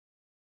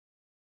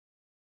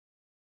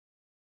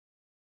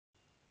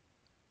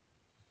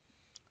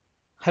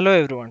Hello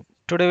everyone.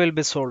 Today we'll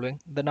be solving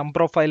the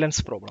number of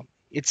islands problem.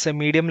 It's a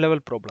medium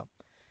level problem.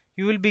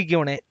 You will be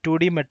given a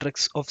 2D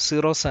matrix of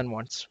zeros and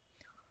ones.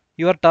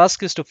 Your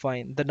task is to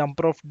find the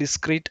number of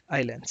discrete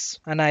islands.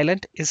 An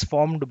island is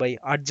formed by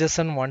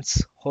adjacent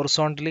ones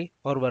horizontally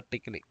or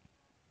vertically.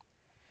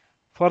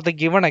 For the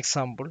given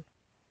example,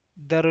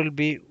 there will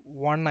be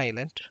one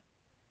island,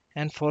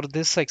 and for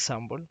this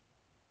example,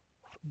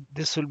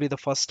 this will be the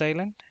first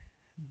island,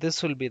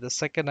 this will be the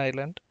second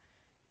island,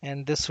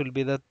 and this will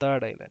be the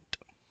third island.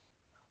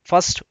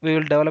 First, we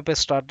will develop a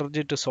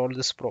strategy to solve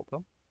this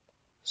problem.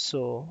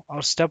 So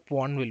our step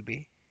one will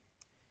be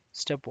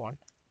step one,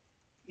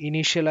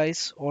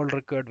 initialize all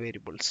required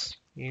variables.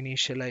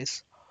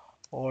 Initialize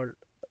all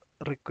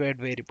required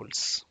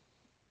variables.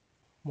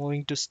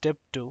 Moving to step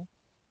two,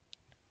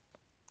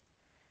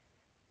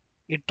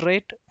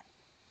 iterate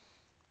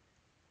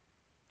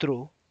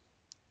through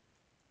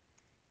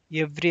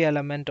every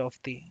element of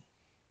the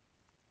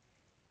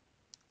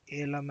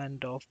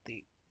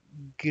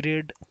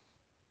grid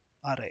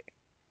array.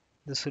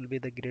 This will be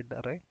the grid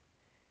array.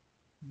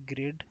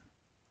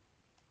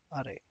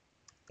 Okay,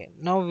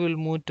 now we will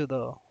move to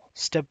the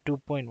step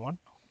 2.1.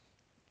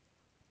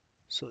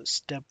 So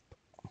step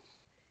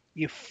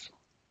if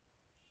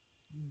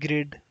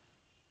grid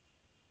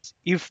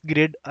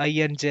grid I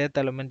and jth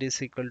element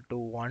is equal to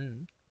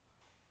 1,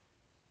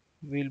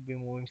 we'll be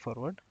moving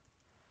forward.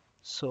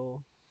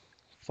 So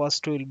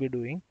first we'll be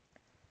doing,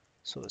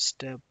 so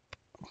step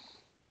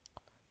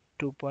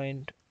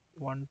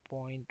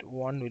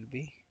 2.1.1 will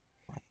be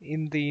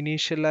in the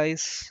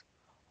initialize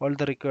all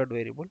the required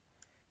variable,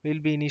 we'll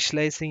be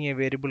initializing a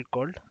variable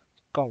called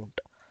count.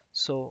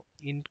 So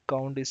int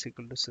count is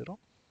equal to 0,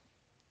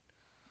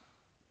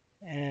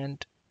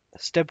 and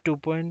step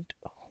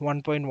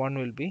 2.1.1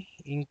 will be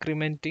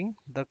incrementing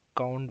the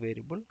count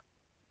variable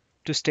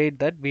to state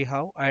that we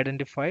have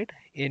identified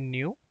a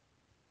new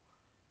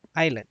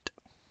island.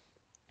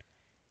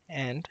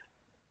 And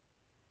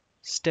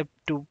step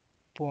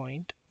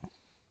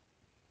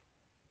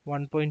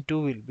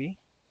 2.1.2 will be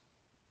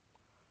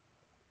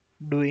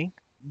doing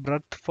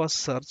breadth first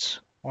search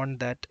on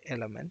that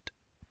element.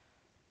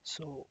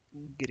 So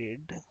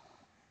grid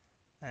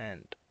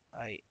and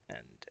I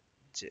and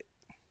j.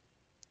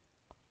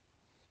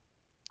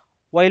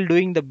 While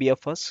doing the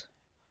BFS,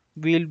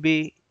 we'll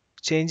be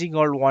changing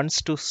all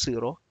ones to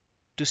 0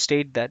 to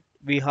state that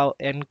we have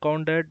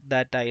encountered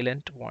that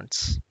island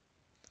once.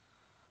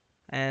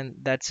 And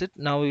that's it.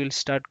 Now we will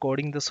start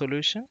coding the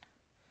solution.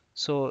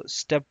 So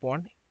step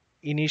 1,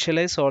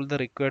 initialize all the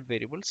required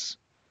variables.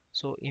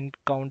 So int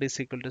count is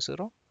equal to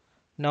 0.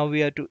 Now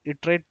we have to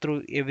iterate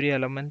through every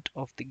element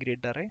of the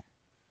grid array.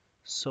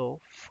 So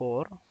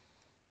for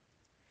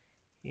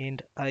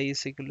int I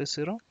is equal to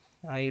 0,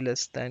 I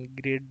less than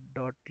grid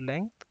dot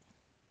length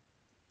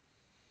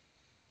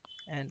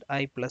and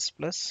I plus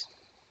plus.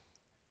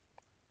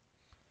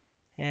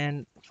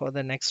 And for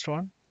the next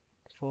one,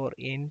 for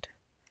int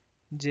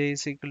j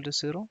is equal to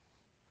 0,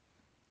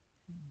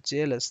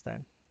 j less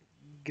than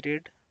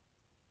grid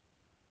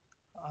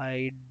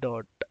I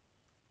dot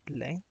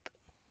length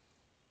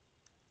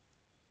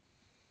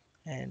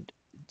and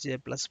j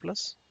plus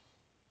plus.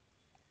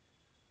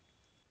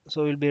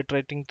 So we'll be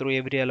iterating through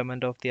every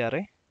element of the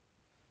array.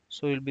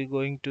 So we'll be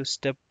going to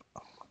step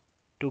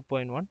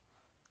 2.1.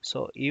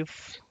 So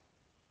if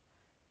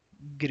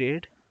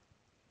grid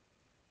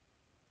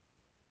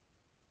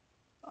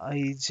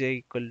ij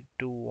equal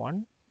to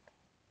 1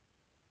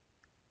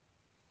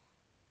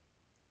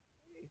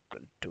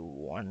 equal to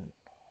 1.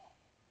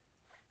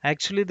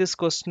 Actually, this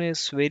question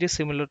is very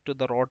similar to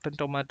the rotten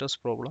tomatoes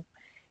problem.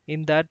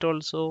 In that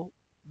also,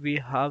 we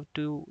have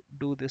to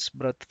do this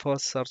breadth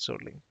first search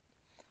only.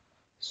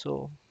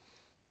 So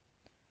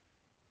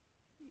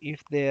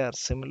if they are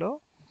similar,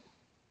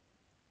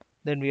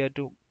 then we have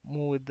to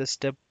move with the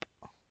step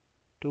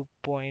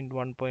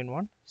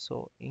 2.1.1.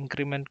 So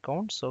increment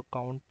count, so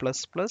count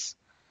plus plus,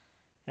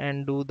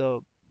 and do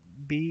the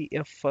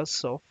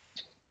BFS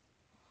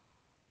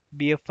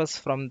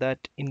from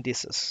that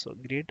indices. So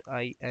grid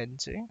I and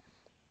j.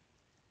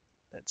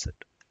 That's it.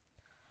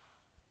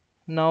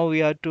 Now we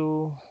have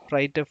to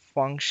write a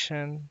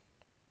function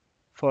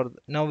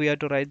now we have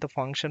to write the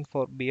function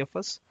for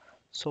BFS.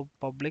 So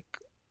public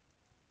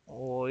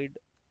void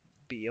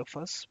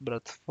BFS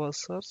breadth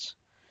first search.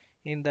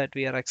 In that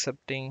we are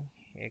accepting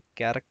a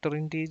character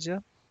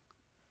integer.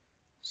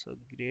 So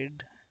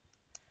grid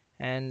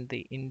and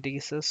the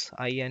indices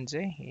I and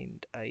j,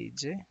 int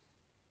ij.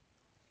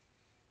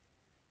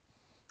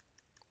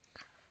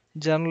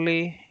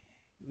 Generally,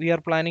 we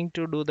are planning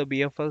to do the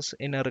BFS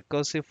in a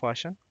recursive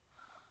fashion.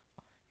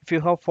 If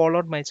you have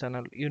followed my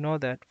channel, you know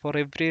that for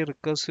every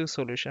recursive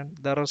solution,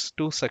 there are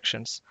two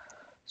sections.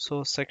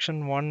 So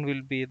section 1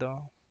 will be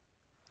the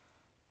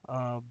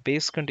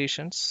base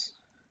conditions.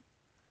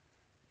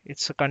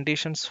 It's the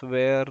conditions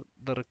where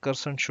the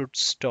recursion should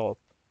stop.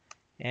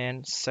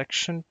 And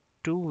section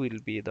 2 will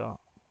be the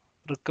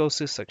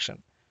recursive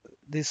section.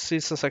 This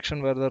is a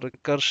section where the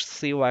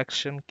recursive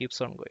action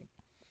keeps on going.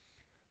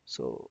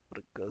 So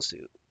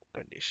recursive.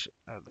 condition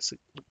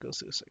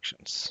recursive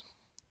sections.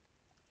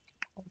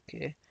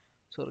 Okay,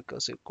 so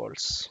recursive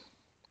calls.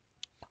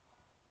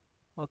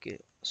 Okay,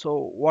 so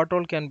what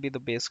all can be the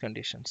base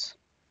conditions?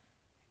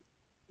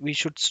 We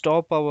should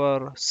stop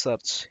our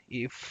search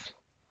if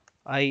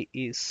I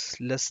is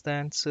less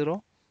than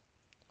 0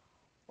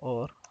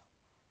 or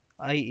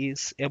I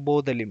is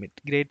above the limit,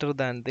 greater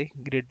than the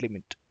grid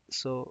limit.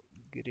 So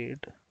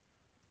grid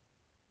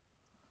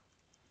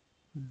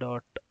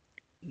dot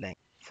length.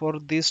 For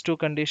these two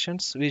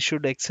conditions, we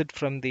should exit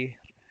from the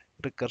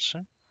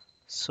recursion.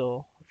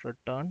 So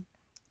return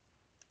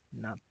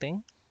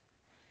nothing.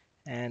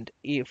 And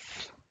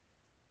if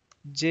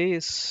j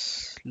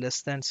is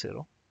less than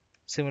 0,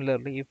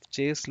 similarly, if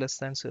j is less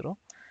than 0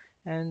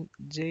 and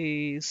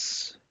j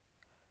is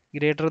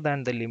greater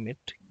than the limit,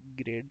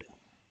 grid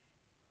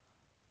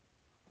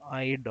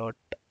I dot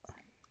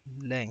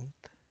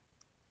length,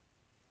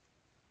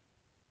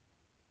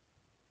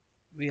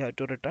 we have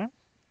to return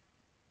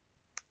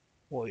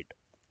void.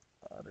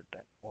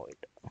 Return void.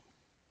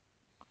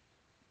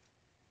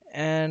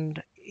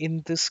 And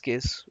in this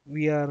case,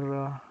 we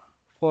are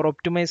for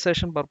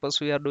optimization purpose,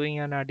 we are doing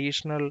an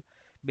additional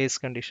base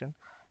condition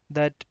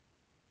that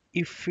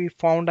if we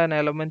found an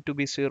element to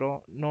be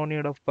 0, no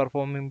need of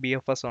performing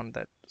BFS on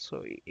that.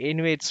 So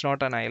anyway, it's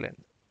not an island.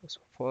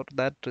 So for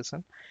that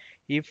reason,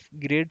 if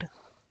grid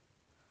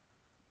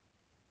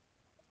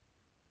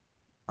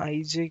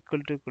ij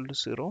equal to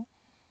 0,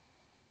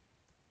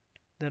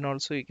 then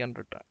also you can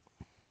return.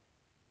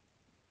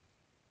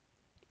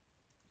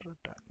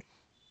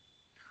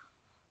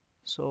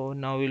 So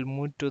now we'll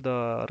move to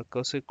the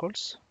recursive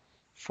calls.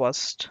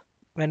 First,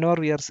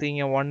 whenever we are seeing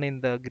a 1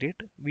 in the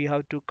grid, we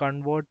have to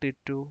convert it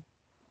to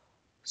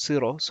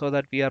 0 so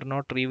that we are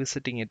not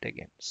revisiting it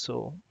again.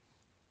 So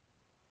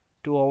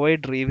to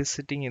avoid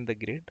revisiting in the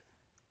grid,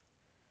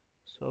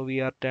 so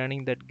we are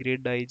turning that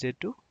grid ij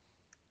to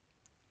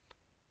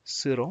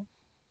 0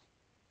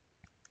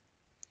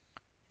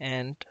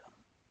 and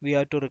we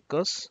have to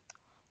recurse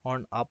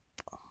on up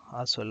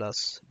as well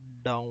as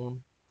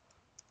down.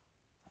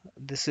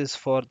 This is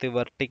for the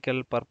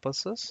vertical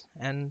purposes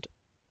and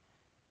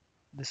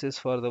this is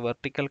for the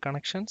vertical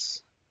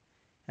connections,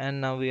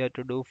 and now we have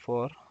to do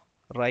for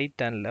right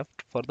and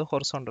left for the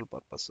horizontal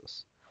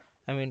purposes.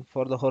 I mean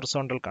for the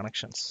horizontal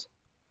connections,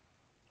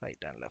 right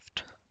and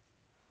left.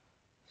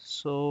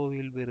 So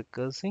we'll be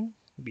recursing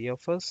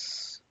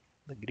BFS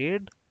the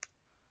grid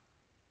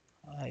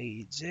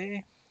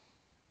ij.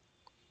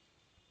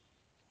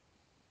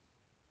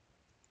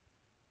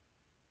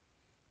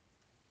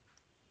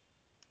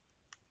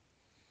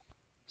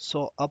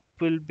 So up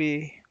will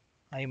be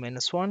I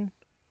minus 1,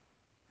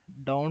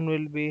 down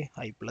will be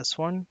I plus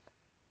 1,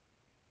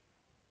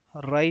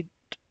 right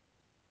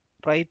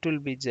will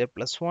be j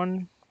plus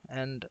 1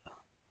 and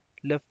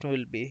left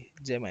will be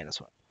j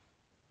minus 1.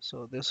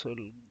 So this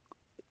will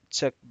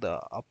check the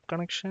up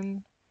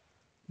connection,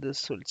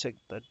 this will check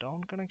the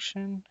down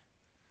connection,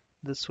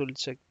 this will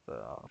check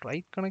the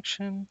right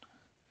connection,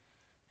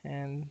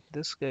 and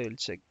this guy will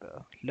check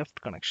the left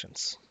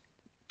connections.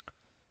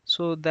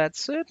 So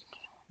that's it.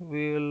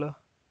 We'll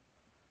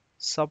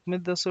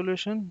submit the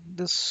solution.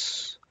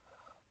 This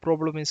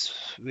problem is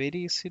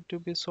very easy to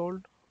be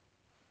solved.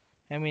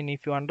 I mean,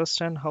 if you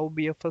understand how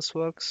BFS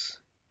works,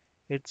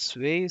 it's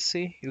very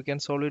easy. You can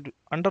solve it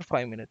under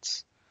 5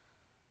 minutes.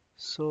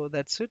 So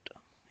that's it.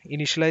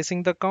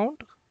 Initializing the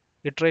count,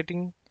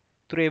 iterating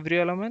through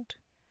every element,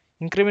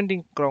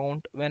 incrementing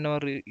count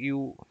whenever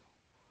you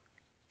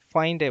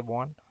find a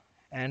one,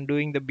 and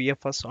doing the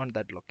BFS on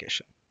that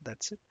location.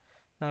 That's it.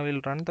 Now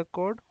we'll run the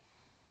code.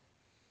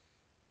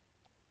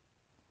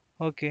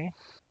 Okay,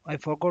 I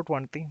forgot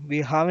one thing. We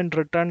haven't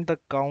returned the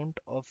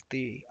count of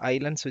the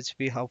islands which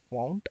we have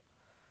found.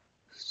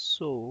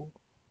 So,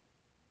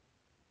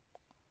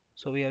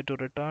 so we have to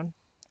return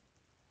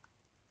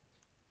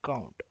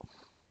count.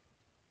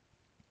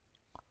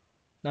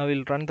 Now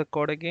we'll run the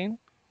code again.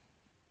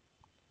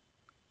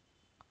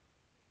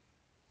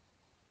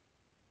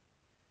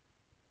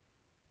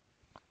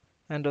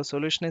 And the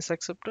solution is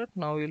accepted.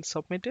 Now we'll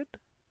submit it.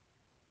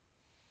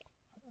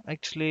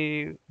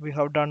 Actually, we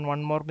have done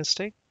one more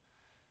mistake,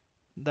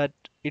 that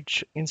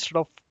instead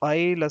of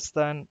I less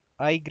than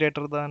I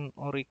greater than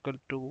or equal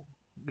to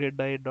grid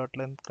I dot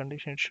length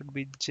condition, it should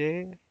be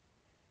j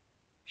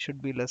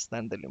should be less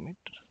than the limit.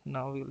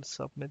 Now we will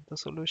submit the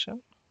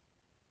solution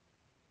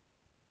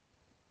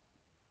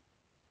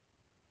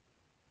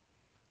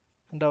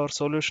and our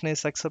solution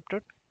is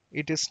accepted.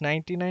 It is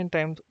 99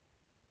 times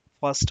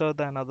faster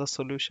than other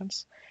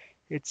solutions.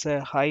 It's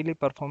a highly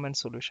performant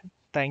solution.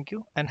 Thank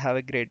you and have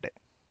a great day.